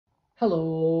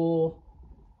Hello!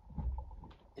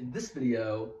 In this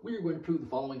video, we are going to prove the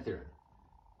following theorem.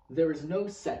 There is no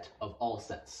set of all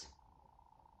sets.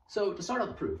 So to start out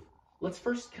the proof, let's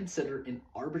first consider an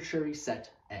arbitrary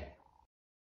set A.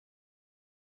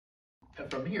 And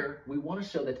from here, we want to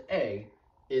show that A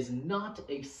is not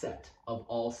a set of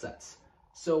all sets.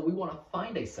 So we want to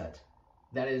find a set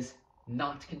that is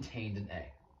not contained in A.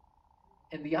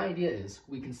 And the idea is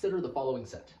we consider the following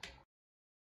set.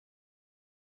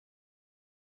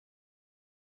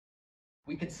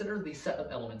 We consider the set of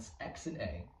elements x in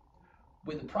A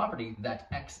with the property that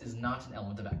x is not an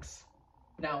element of x.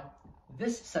 Now,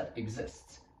 this set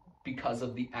exists because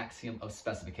of the axiom of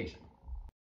specification.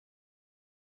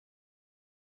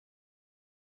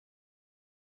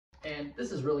 And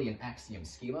this is really an axiom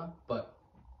schema, but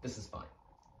this is fine.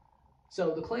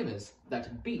 So the claim is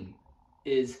that B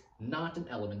is not an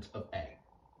element of A.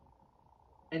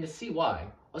 And to see why,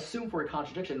 assume for a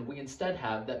contradiction, we instead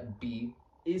have that B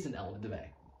is an element of A.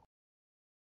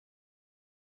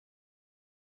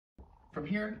 From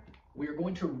here, we are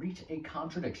going to reach a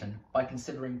contradiction by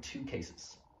considering two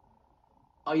cases.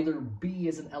 Either B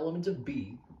is an element of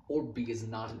B, or B is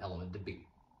not an element of B.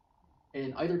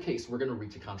 In either case, we're going to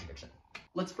reach a contradiction.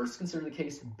 Let's first consider the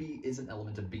case B is an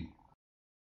element of B.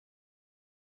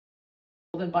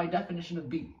 Well then, by definition of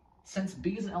B, since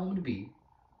B is an element of B,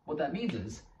 what that means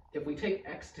is, if we take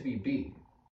x to be B,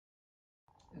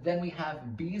 then we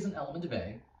have B is an element of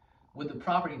A with the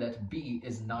property that B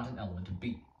is not an element of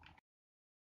B.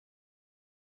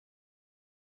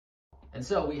 And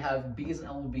so we have B is an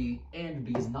element of B and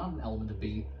B is not an element of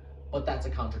B, but that's a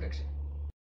contradiction.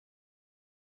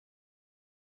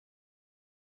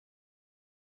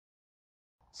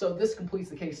 So this completes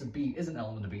the case of B is an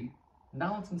element of B.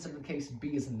 Now let's consider the case B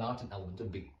is not an element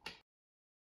of B.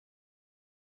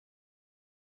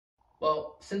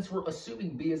 Well, since we're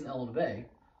assuming B is an element of A,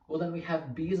 well then we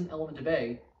have B is an element of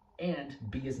A and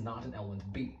B is not an element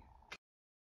of B.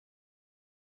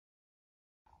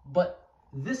 But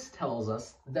this tells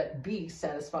us that B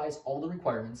satisfies all the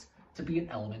requirements to be an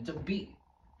element of B.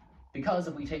 Because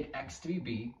if we take x to be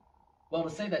B, well, to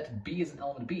say that B is an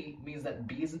element of B means that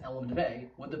B is an element of A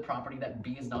with the property that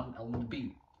B is not an element of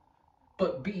B.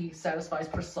 But B satisfies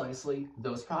precisely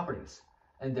those properties,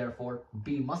 and therefore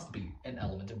B must be an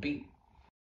element of B.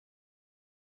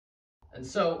 And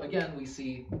so, again, we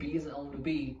see B is an element of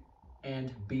B,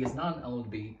 and B is not an element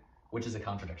of B, which is a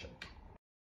contradiction.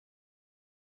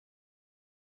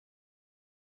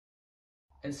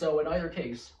 And so, in either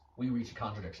case, we reach a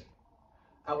contradiction.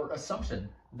 Our assumption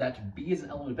that B is an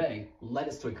element of A led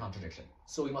us to a contradiction,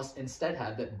 so we must instead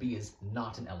have that B is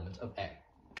not an element of A.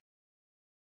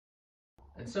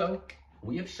 And so,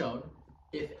 we have shown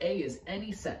if A is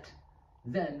any set,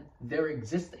 then there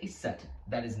exists a set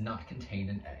that is not contained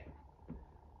in A.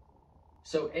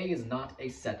 So A is not a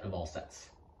set of all sets.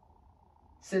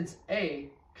 Since A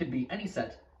could be any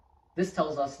set, this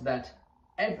tells us that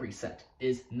every set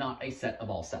is not a set of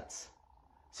all sets.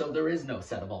 So there is no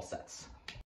set of all sets.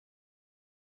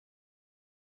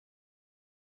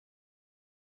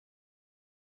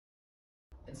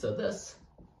 And so this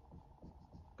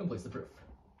completes the proof.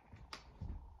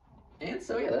 And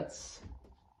so yeah, that's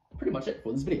pretty much it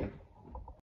for this video.